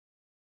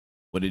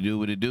What it do,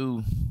 what it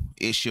do?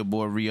 It's your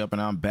boy Re-Up,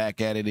 and I'm back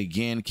at it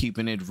again,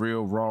 keeping it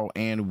real, raw,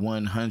 and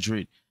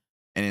 100.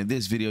 And in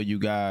this video, you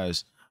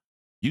guys,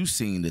 you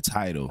seen the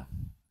title.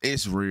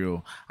 It's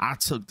real. I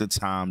took the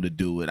time to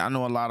do it. I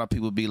know a lot of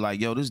people be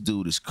like, yo, this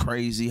dude is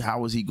crazy.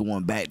 How is he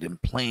going back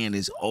and playing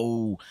this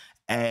old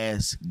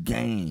ass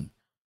game?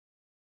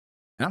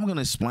 And I'm going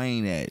to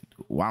explain that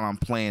while I'm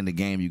playing the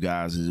game, you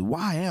guys, is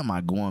why am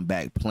I going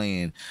back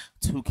playing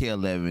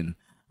 2K11,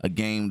 a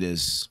game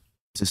that's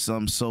to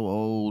some so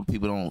old,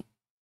 people don't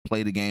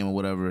play the game or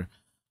whatever,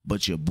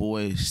 but your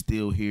boy is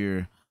still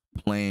here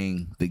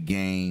playing the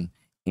game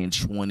in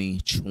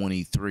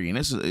 2023. And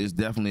this is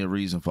definitely a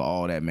reason for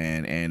all that,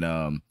 man.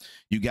 And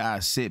you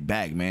guys sit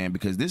back, man,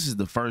 because this is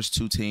the first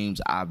two teams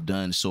I've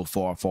done so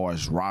far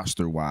as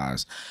roster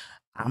wise.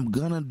 I'm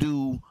gonna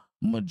do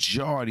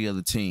majority of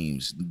the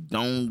teams.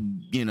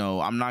 Don't, you know,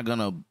 I'm not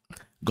gonna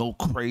go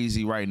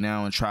crazy right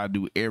now and try to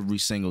do every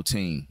single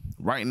team.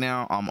 Right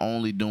now, I'm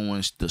only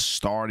doing the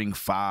starting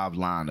 5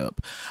 lineup.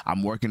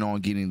 I'm working on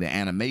getting the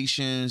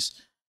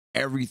animations,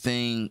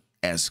 everything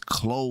as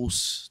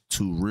close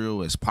to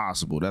real as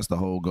possible. That's the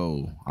whole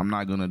goal. I'm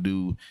not gonna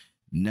do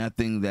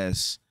nothing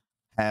that's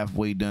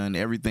halfway done.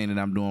 Everything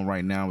that I'm doing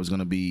right now is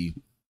gonna be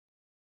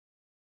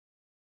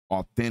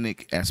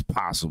authentic as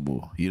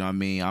possible. You know what I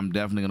mean? I'm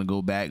definitely gonna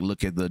go back,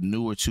 look at the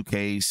newer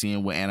 2K,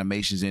 seeing what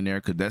animations in there,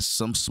 because that's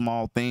some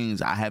small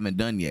things I haven't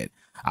done yet.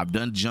 I've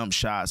done jump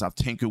shots. I've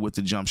tinkered with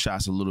the jump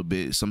shots a little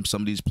bit. Some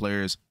of these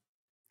players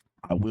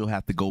I will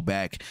have to go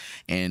back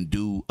and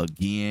do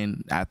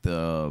again at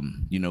the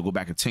you know, go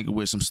back and tinker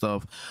with some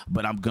stuff,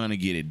 but I'm gonna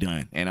get it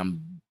done. And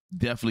I'm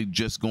definitely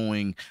just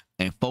going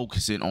and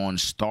focusing on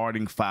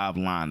starting 5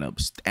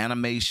 lineups,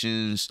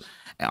 animations.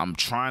 I'm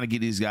trying to get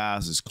these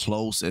guys as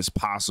close as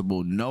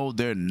possible. No,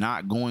 they're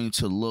not going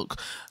to look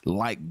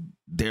like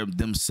they're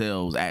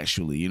themselves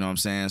actually, you know what I'm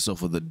saying? So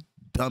for the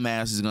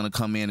dumbass is gonna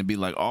come in and be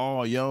like,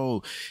 oh,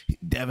 yo,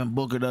 Devin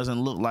Booker doesn't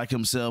look like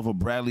himself, or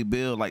Bradley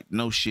Beal. Like,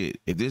 no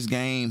shit. If this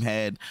game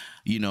had,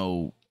 you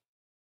know,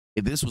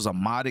 if this was a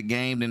modded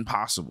game, then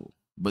possible.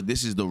 But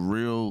this is the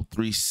real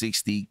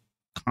 360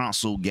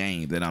 console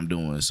game that I'm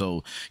doing.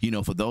 So, you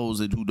know, for those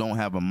who don't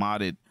have a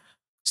modded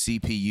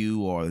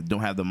CPU or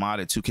don't have the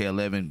modded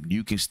 2K11,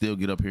 you can still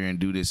get up here and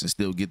do this and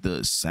still get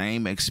the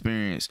same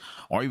experience,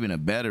 or even a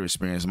better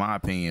experience, in my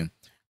opinion,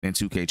 than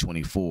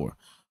 2K24.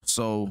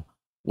 So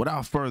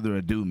without further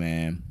ado,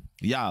 man,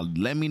 y'all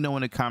let me know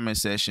in the comment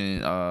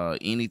section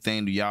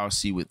anything do y'all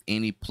see with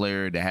any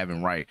player that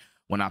having right.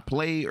 When I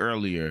played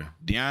earlier,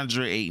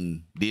 DeAndre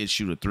Ayton did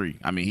shoot a 3.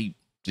 I mean, he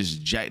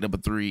just jacked up a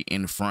 3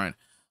 in front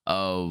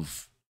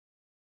of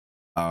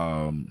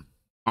I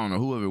don't know,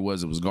 whoever it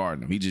was that was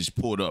guarding him. He just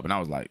pulled up and I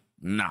was like,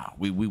 nah,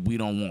 we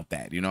don't want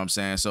that. You know what I'm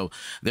saying? So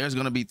there's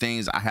gonna be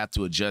things I have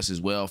to adjust as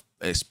well,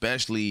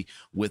 especially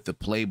with the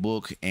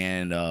playbook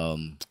and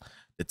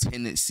the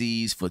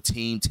tendencies for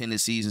team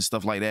tendencies and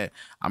stuff like that.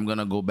 I'm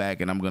gonna go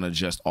back and I'm gonna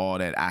adjust all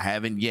that. I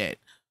haven't yet,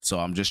 so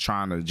I'm just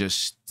trying to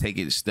just take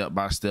it step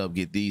by step,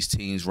 get these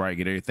teams right,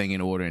 get everything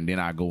in order, and then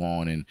I go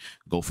on and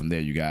go from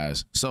there, you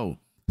guys. So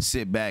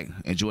sit back,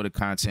 enjoy the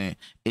content.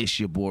 It's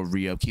your boy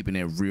Re-Up, keeping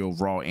it real,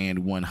 raw,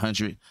 and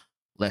 100.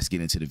 Let's get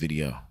into the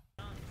video.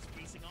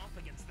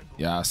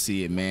 Y'all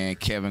see it, man.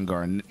 Kevin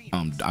Garnett,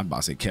 I'm about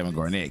to say Kevin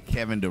Garnett,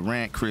 Kevin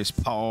Durant, Chris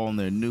Paul on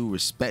their new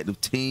respective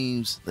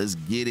teams. Let's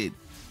get it.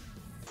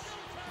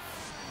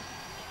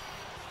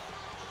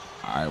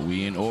 All right,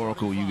 we in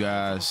Oracle, you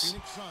guys.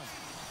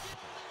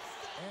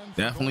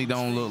 Definitely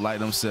don't look like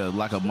themselves,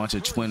 like a bunch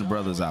of twin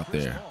brothers out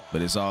there,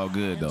 but it's all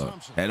good though.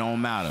 That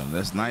don't matter.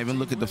 Let's not even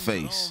look at the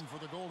face.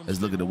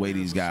 Let's look at the way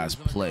these guys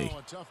play.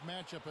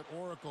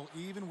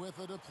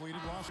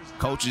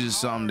 Coaches is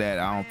something that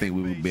I don't think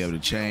we would be able to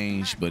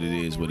change, but it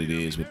is what it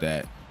is with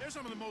that.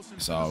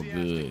 It's all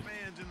good.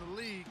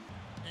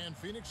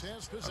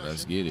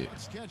 Let's get it.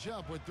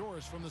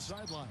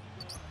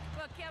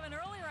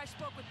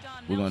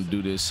 We're gonna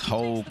do this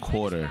whole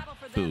quarter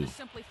too.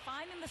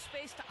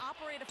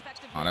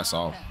 Oh, that's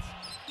all.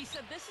 He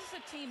said this is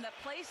a team that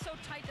plays so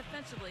tight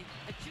defensively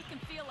that you can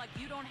feel like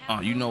you don't have.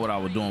 Oh, you know what I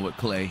was doing with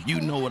Clay. You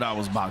know what I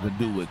was about to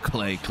do with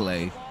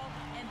Clay.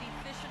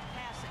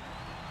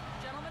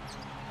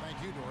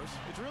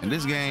 In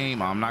this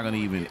game, I'm not gonna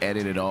even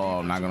edit it all.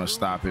 I'm not gonna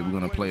stop it. We're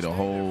gonna play the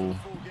whole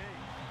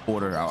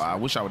quarter. I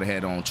wish I would have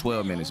had on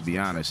 12 minutes, to be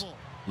honest.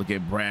 Look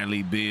at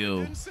Bradley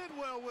Beal.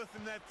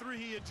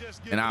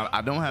 And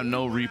I don't have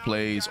no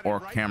replays or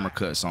camera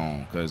cuts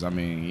on, because I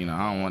mean, you know,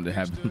 I don't want to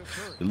have to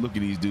look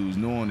at these dudes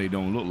knowing they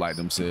don't look like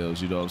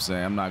themselves. You know what I'm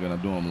saying? I'm not gonna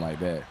do them like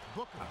that.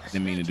 I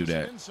didn't mean to do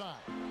that.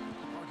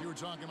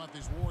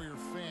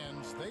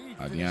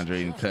 DeAndre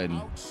Ayton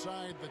cutting.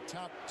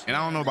 And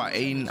I don't know about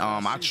Ayton.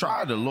 I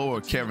tried to lower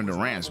Kevin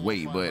Durant's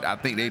weight, but I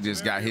think they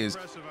just got his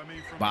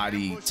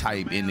body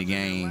type in the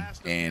game,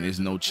 and there's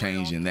no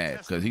change in that,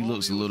 because he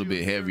looks a little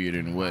bit heavier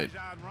than what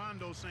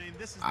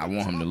I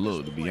want him to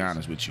look, to be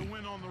honest with you.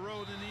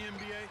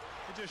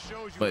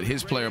 But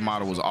his player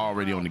model was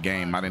already on the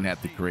game. I didn't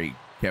have to create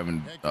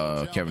Kevin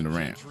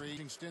Durant.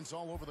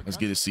 Let's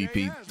get a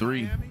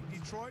CP3.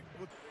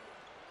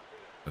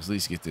 Let's at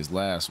least get this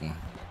last one.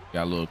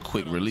 Got a little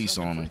quick release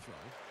on him.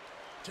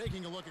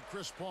 Taking a look at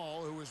Chris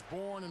Paul, who was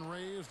born and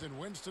raised in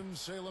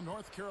Winston-Salem,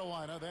 North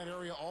Carolina. That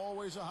area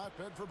always a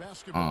hotbed for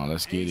basketball. Oh,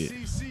 let's get it.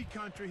 ACC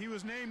country. He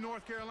was named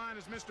North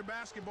Carolina's Mr.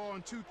 Basketball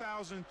in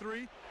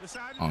 2003.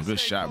 Oh,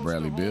 good shot,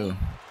 Bradley Beal.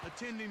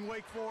 Attending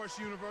Wake Forest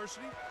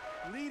University,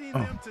 leading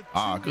them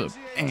to good.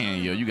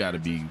 Man, yo, you got to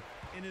be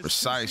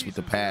precise with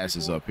the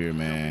passes up here,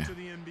 man.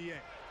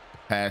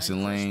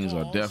 Passing lanes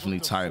are definitely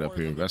tight up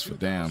here. That's for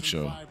damn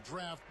sure.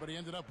 But he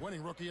ended up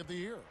winning Rookie of the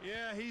Year.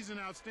 Yeah, he's an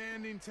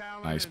outstanding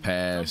talent. Nice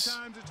pass.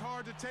 Sometimes it's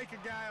hard to take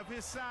a guy of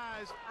his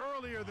size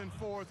earlier than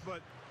fourth,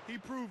 but he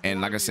proved.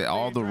 And like I said,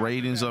 all the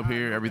ratings up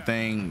here,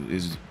 everything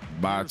is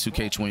by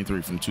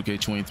 2K23 from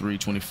 2K23,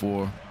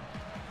 24.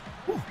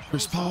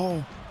 Chris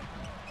Paul.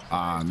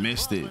 I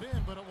missed it.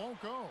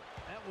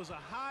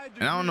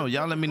 And I don't know.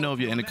 Y'all let me know if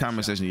you're in the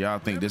comment section. Y'all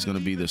think this is going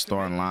to be the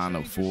starting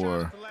lineup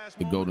for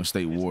the Golden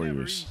State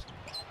Warriors.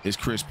 Is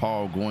Chris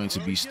Paul going to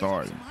be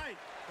starting?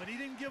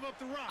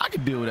 I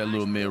could deal with that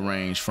little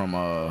mid-range from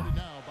oh,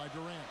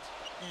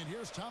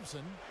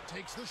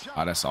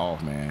 that's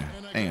off, man.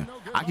 Damn.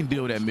 I can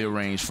deal with that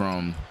mid-range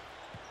from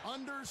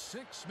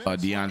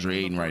DeAndre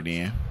Ayton right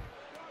then.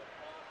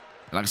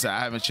 Like I said, I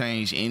haven't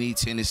changed any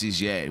tendencies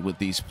yet with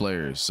these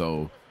players.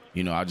 So,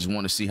 you know, I just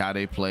want to see how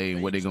they play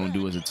and what they're going to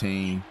do as a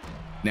team.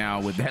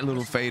 Now, with that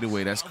little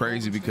fadeaway, that's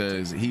crazy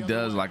because he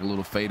does like a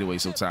little fadeaway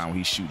sometimes when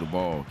he shoot the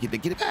ball. Get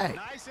it back.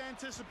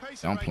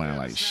 I'm playing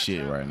like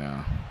shit right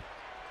now.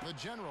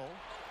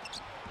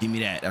 Give me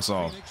that. That's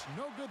all.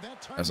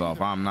 That's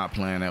off. I'm not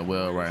playing that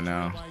well right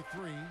now.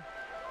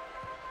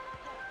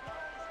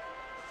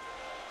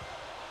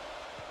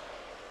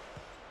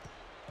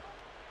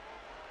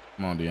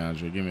 Come on,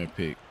 DeAndre. Give me a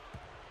pick.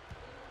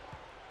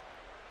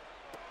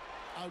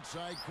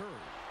 Outside Curry.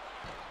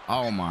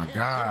 Oh my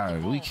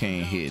God, we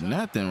can't hit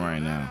nothing right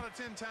now.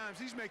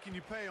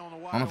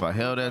 I don't know if I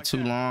held that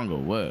too long or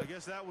what.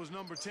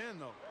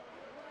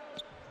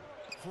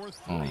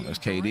 Oh, that's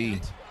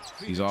KD.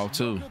 He's off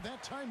too.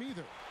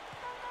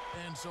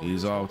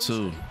 He's off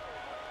too.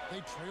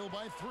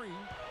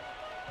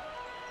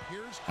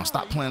 Oh,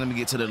 stop playing. Let me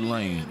get to the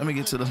lane. Let me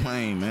get to the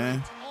lane,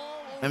 man.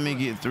 Let me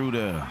get through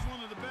there.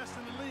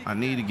 I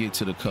need to get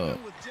to the cup.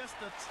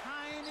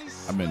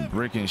 I've been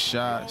bricking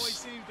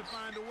shots.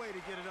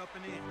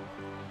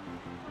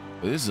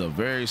 This is a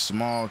very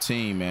small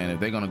team, man. If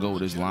they're going to go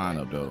with this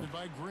lineup, though.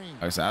 Like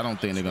I said, I don't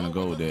think they're going to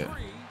go with that.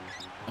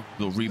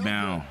 Go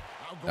rebound.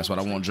 That's what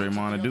I want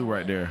Draymond to do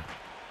right there.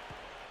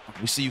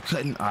 We see you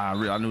cutting. I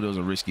knew there was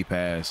a risky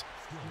pass.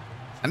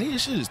 I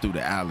should just do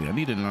the alley. I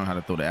need to learn how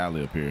to throw the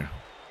alley up here.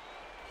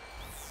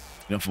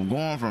 You know, from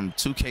going from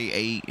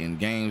 2K8 and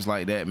games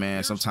like that,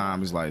 man,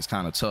 sometimes it's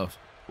kind of tough.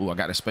 Ooh, I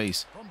got the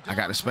space. I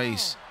got the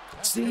space.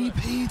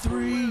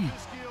 CP3.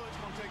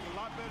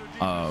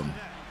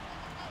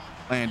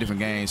 Playing different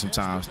games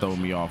sometimes throw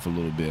me off a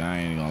little bit. I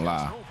ain't gonna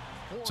lie.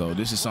 So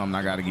this is something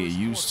I got to get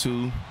used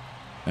to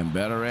and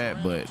better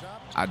at. But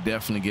I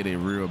definitely get a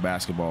real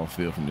basketball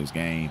feel from this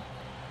game,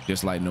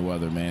 just like no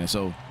other, man.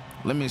 So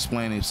let me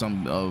explain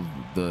some of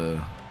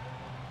the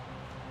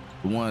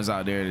ones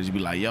out there that you be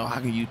like, yo, how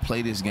can you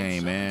play this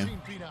game, man?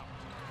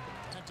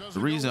 The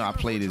reason I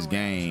play this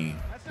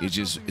game is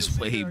just it's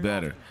way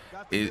better.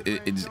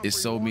 It's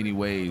so many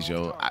ways,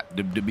 yo.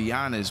 To be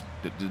honest,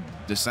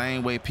 the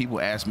same way people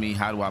ask me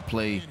how do I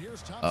play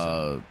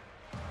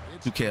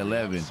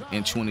 2K11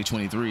 in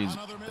 2023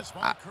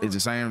 is the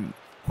same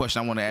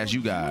question I want to ask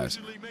you guys.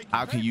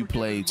 How can you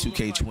play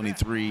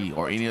 2K23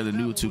 or any other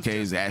new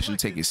 2Ks that actually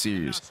take it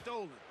serious?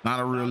 Not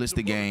a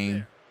realistic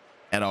game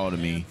at all to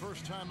me.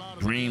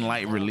 Green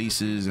light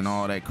releases and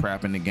all that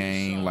crap in the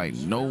game. Like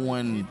no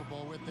one,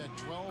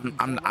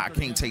 I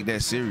can't take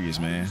that serious,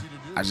 man.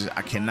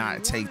 I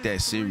cannot take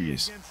that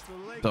serious.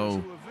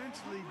 So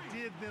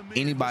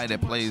anybody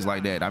that plays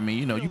like that, I mean,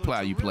 you know, you play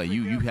how you play.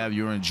 You have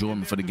your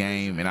enjoyment for the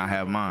game, and I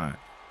have mine.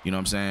 You know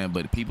what I'm saying?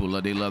 But people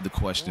they love the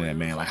question that,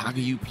 man, like, how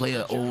can you play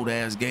an old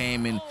ass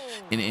game in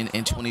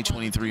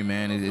 2023,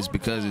 man? It's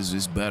because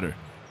it's better.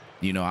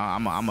 You know,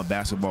 I'm a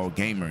basketball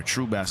gamer,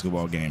 true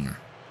basketball gamer.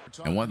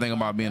 And one thing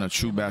about being a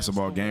true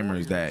basketball gamer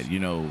is that, you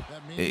know,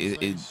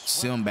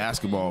 sim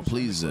basketball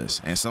pleases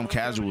us, and some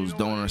casuals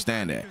don't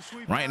understand that.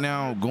 Right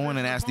now, going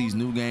and ask these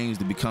new games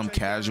to become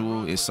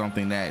casual is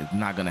something that's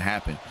not going to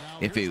happen.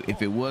 If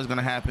it was going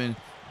to happen,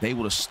 they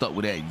would have stuck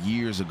with that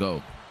years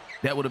ago.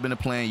 That would have been a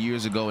plan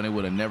years ago, and they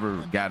would have never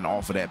gotten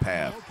off of that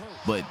path.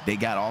 But they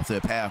got off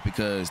that path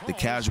because the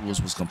casuals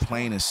was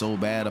complaining so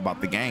bad about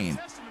the game,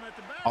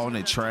 calling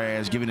it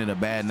trash, giving it a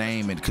bad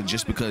name, and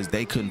just because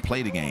they couldn't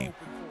play the game.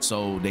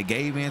 So they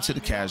gave in to the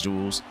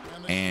casuals,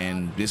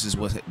 and this is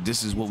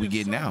what we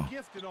get now.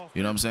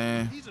 You know what I'm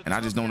saying? And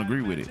I just don't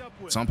agree with it.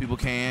 Some people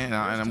can, and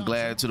I'm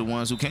glad to the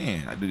ones who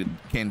can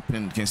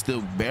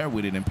still bear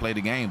with it and play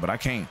the game, but I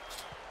can't.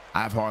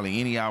 I have hardly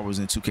any hours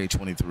in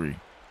 2K23.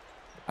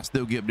 I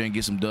still get up there and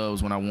get some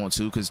dubs when I want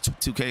to, because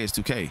 2K is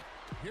 2K.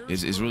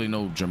 It's really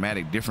no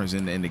dramatic difference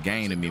in the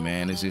game to me,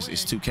 man. It's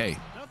 2K.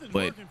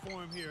 but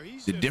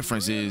the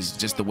difference is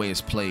just the way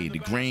it's played. The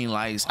green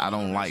lights, I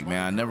don't like,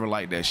 man. I never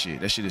liked that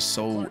shit. That shit is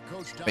so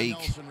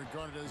fake.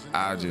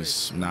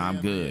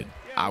 I'm good.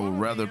 I would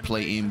rather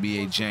play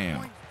NBA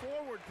Jam.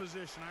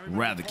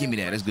 Give me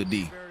that. That's good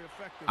D.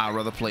 I'd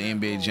rather play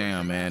NBA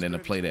Jam, man, than to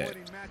play that.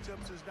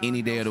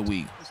 Any day of the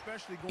week.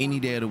 Any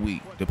day of the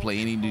week to play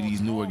any of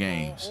these newer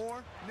games.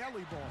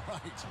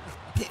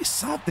 Pick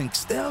something,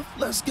 Steph.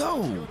 Let's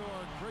go.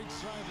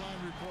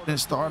 Been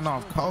starting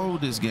off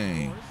cold this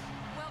game.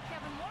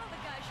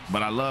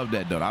 But I love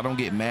that, though. I don't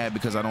get mad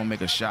because I don't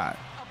make a shot.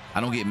 I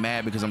don't get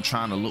mad because I'm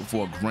trying to look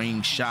for a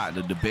green shot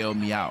to bail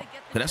me out.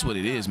 Because that's what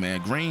it is,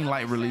 man. Green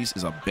light release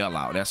is a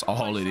bailout. That's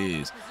all it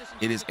is.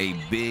 It is a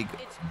big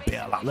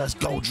bailout. Let's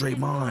go,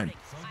 Draymond.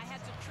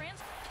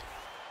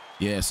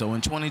 Yeah, so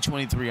in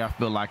 2023, I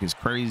feel like it's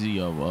crazy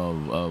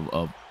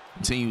of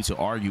continue to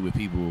argue with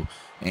people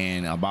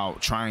and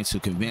about trying to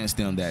convince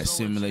them that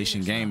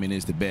simulation gaming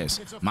is the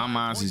best. My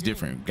mind is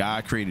different.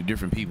 God created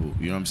different people.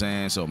 You know what I'm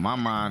saying? So my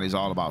mind is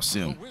all about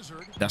sim.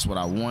 That's what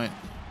I want.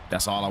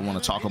 That's all I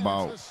want to talk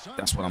about.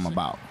 That's what I'm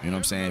about. You know what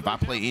I'm saying? If I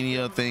play any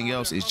other thing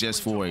else, it's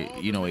just for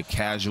a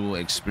casual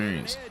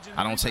experience.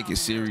 I don't take it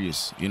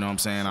serious. You know what I'm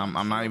saying?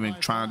 I'm not even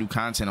trying to do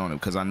content on it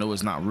because I know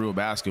it's not real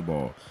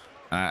basketball.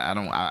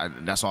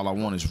 That's all I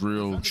want is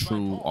real,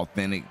 true,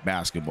 authentic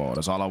basketball.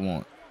 That's all I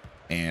want.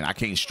 And I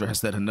can't stress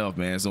that enough,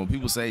 man. So when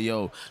people say,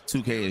 yo,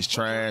 2K is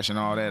trash and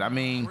all that, I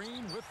mean,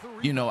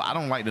 I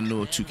don't like the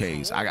newer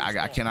 2Ks.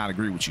 I cannot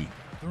agree with you.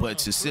 But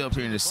to sit up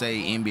here and to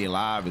say NBA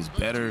Live is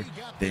better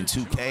than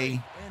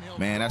 2K,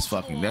 man,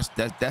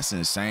 that's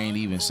insane to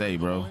even say,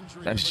 bro.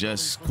 That's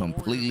just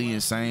completely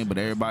insane. But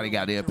everybody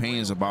got their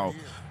opinions about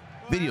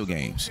video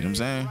games. You know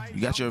what I'm saying?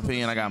 You got your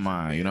opinion, I got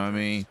mine. You know what I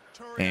mean?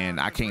 And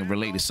I can't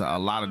relate to a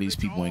lot of these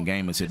people in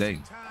gaming today.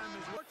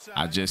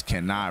 I just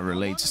cannot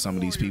relate to some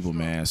of these people,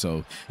 man.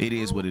 So it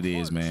is what it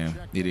is, man.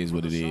 It is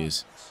what it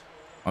is.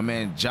 My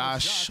man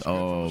Josh,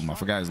 I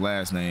forgot his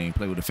last name,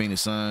 played with the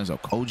Phoenix Suns,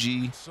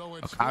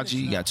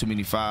 Okaji, got too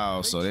many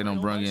fouls, so they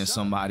don't bring in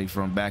somebody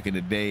from back in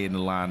the day in the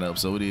lineup.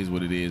 So it is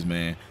what it is,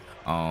 man.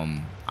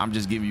 I'm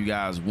just giving you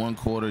guys one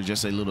quarter,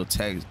 just a little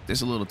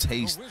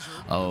taste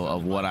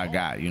of what I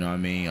got. You know what I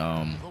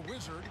mean?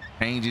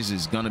 Changes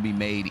is gonna be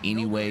made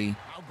anyway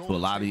to a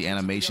lot of the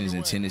animations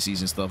and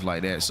tendencies and stuff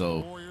like that.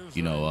 So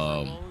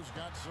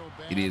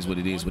it is what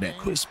it is with that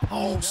Chris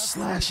Paul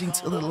slashing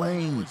to the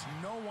lane.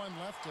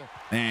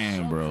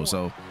 Man, bro,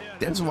 so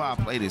that's why I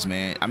play this,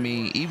 man. I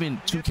mean, even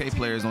 2K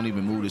players don't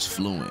even move this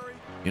fluent.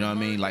 You know what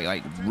I mean?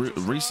 Like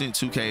recent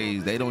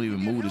 2Ks, they don't even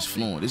move this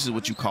fluent. This is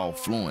what you call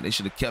fluent. They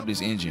should have kept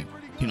this engine.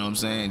 You know what I'm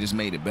saying? Just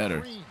made it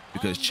better.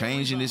 Because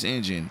changing this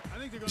engine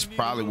is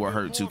probably what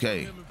hurt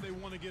 2K.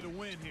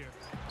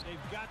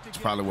 It's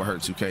probably what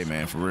hurt 2K,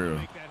 man, for real.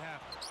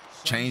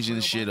 Changing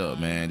the shit up,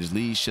 man. Just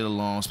leave shit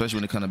alone, especially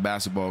when it comes to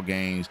basketball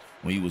games,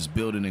 when you was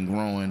building and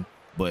growing.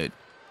 But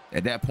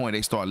at that point,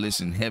 they start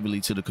listening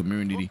heavily to the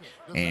community,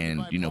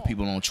 and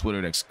people on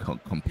Twitter that's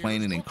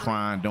complaining and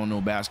crying, don't know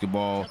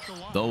basketball.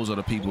 Those are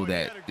the people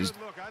that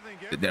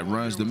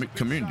runs the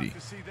community.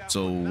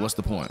 So what's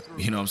the point?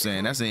 You know what I'm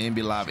saying? That's an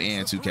NBA Live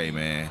and 2K,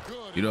 man.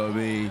 You know what I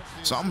mean?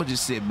 So I'm gonna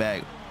just sit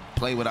back,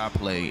 play what I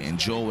play,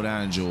 enjoy what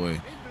I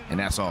enjoy, and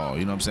that's all.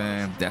 You know what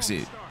I'm saying? That's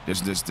it.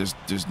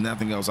 There's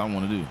nothing else I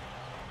want to do.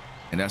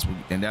 And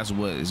that's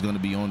what is going to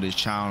be on this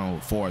channel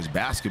as far as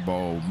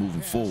basketball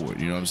moving forward.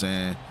 You know what I'm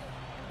saying?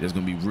 There's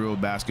going to be real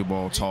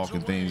basketball talk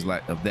and things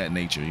like of that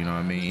nature. You know what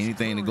I mean?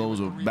 Anything that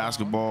goes with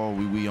basketball,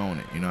 we own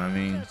it. You know what I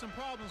mean?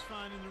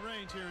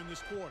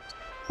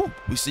 Woo,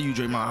 we see you,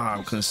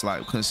 Draymond.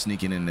 Couldn't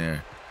sneak it in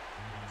there.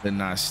 They're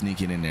not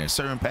sneaking in there.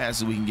 Certain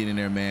passes we can get in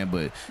there, man,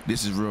 but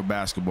this is real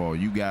basketball.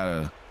 You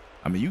gotta,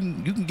 I mean, you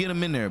can get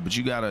them in there, but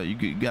you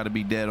gotta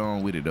be dead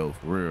on with it though,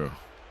 for real.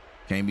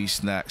 Can't be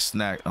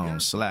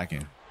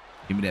slacking.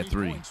 Give me that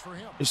three.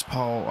 It's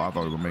Paul. I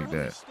thought he would make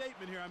that.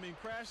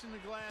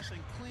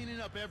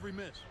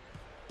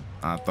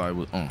 I thought it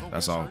was.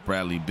 That's all.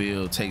 Bradley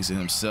Beal takes it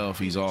himself.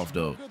 He's off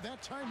though.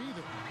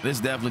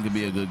 This definitely could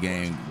be a good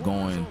game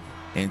going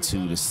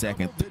into the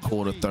second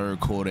quarter,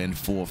 third quarter, and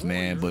fourth,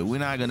 man. But we're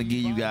not gonna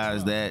give you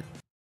guys that.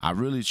 I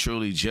really,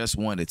 truly just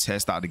wanted to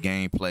test out the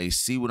gameplay,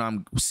 see where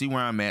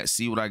I'm at,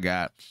 see what I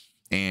got,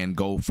 and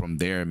go from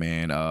there,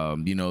 man.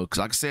 Because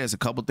like I said, it's a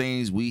couple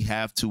things we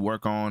have to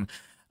work on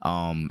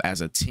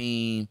as a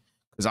team.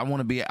 Because I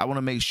want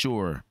to make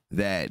sure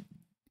that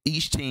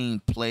each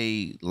team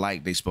play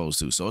like they're supposed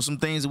to. So some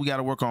things that we got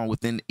to work on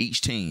within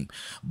each team,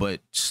 but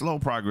slow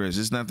progress.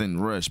 It's nothing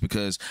rushed,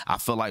 because I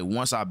feel like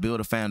once I build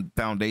a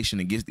foundation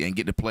and get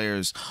the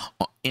players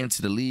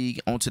into the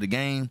league, onto the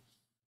game,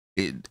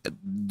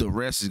 the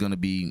rest is going to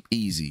be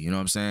easy. You know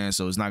what I'm saying?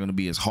 So it's not going to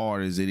be as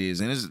hard as it is.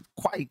 And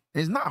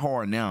it's not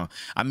hard now.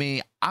 I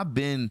mean, I've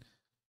been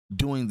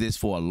doing this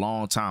for a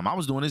long time. I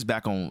was doing this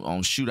back on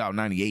Shootout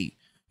 98.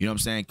 You know what I'm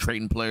saying?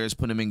 Creating players,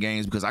 putting them in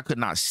games, because I could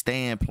not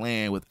stand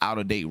playing with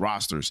out-of-date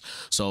rosters.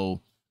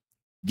 So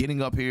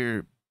getting up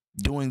here,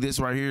 doing this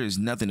right here is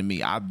nothing to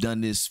me. I've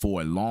done this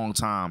for a long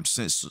time,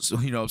 since,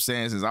 you know what I'm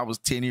saying, since I was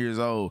 10 years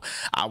old.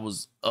 I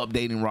was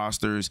updating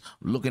rosters,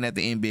 looking at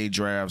the NBA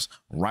drafts,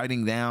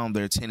 writing down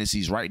their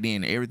tendencies right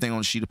then, everything on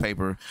a sheet of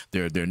paper,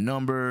 their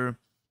number,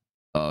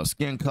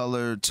 skin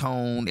color,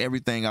 tone,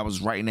 everything. I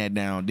was writing that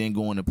down, then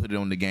going to put it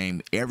on the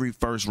game every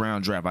first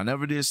round draft. I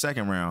never did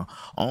second round,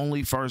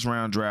 only first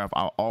round draft.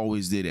 I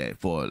always did that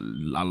for a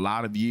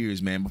lot of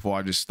years, man, before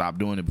I just stopped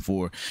doing it.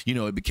 Before, you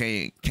know,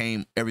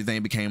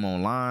 everything became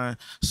online,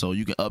 so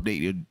you can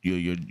update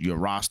your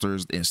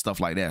rosters and stuff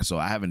like that. So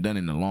I haven't done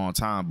it in a long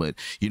time, but,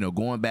 you know,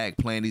 going back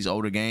playing these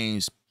older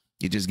games,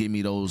 it just gave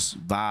me those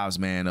vibes,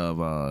 man,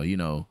 of you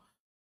know,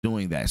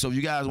 doing that. So if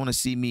you guys want to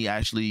see me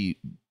actually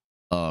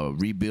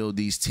rebuild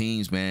these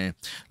teams, man,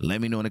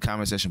 let me know in the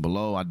comment section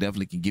below. I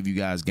definitely can give you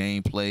guys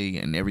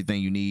gameplay and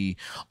everything you need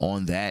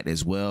on that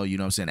as well. You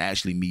know what I'm saying?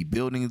 Actually me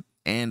building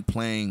and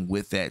playing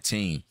with that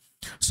team.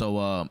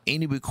 So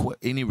any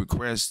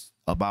requests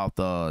about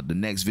the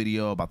next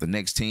video, about the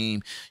next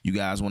team you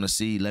guys want to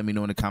see, let me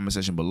know in the comment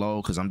section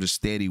below, because I'm just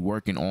steady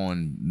working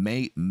on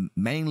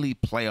mainly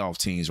playoff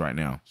teams right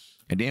now.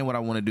 And then what I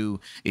want to do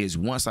is,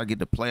 once I get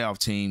the playoff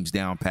teams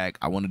down pack,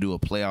 I want to do a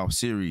playoff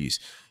series.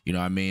 You know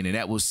what I mean? And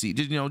that will see,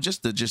 you know,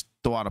 just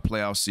throw out a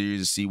playoff series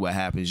and see what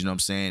happens, you know what I'm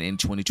saying, in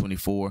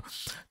 2024.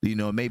 You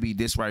know, maybe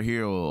this right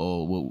here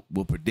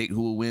will predict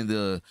who will win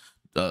the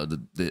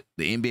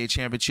NBA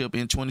championship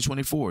in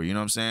 2024. You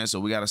know what I'm saying? So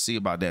we got to see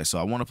about that. So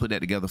I want to put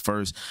that together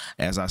first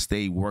as I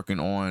stay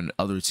working on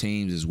other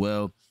teams as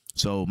well.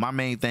 So my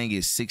main thing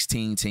is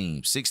 16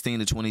 teams,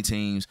 16 to 20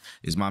 teams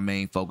is my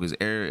main focus.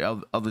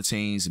 Other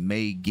teams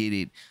may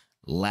get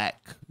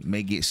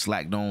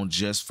slacked on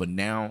just for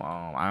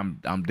now.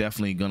 I'm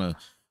definitely gonna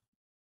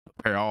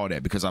prepare all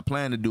that, because I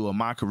plan to do a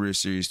My Career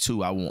series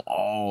too. I want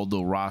all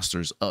the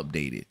rosters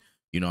updated.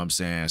 You know what I'm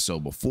saying? So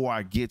before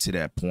I get to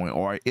that point,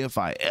 or if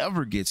I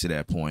ever get to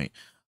that point,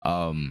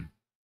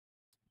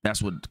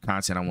 that's what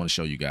content I want to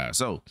show you guys.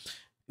 So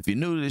if you're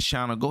new to this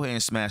channel, go ahead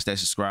and smash that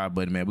subscribe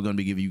button, man. We're going to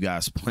be giving you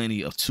guys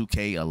plenty of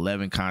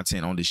 2K11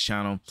 content on this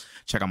channel.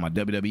 Check out my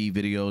WWE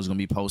videos, going to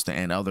be posting,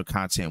 and other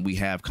content we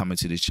have coming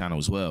to this channel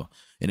as well.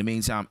 In the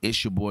meantime,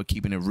 it's your boy,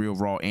 keeping it real,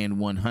 raw, and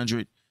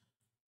 100.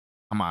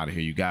 I'm out of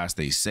here, you guys.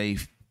 Stay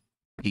safe.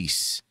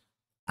 Peace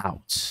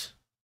out.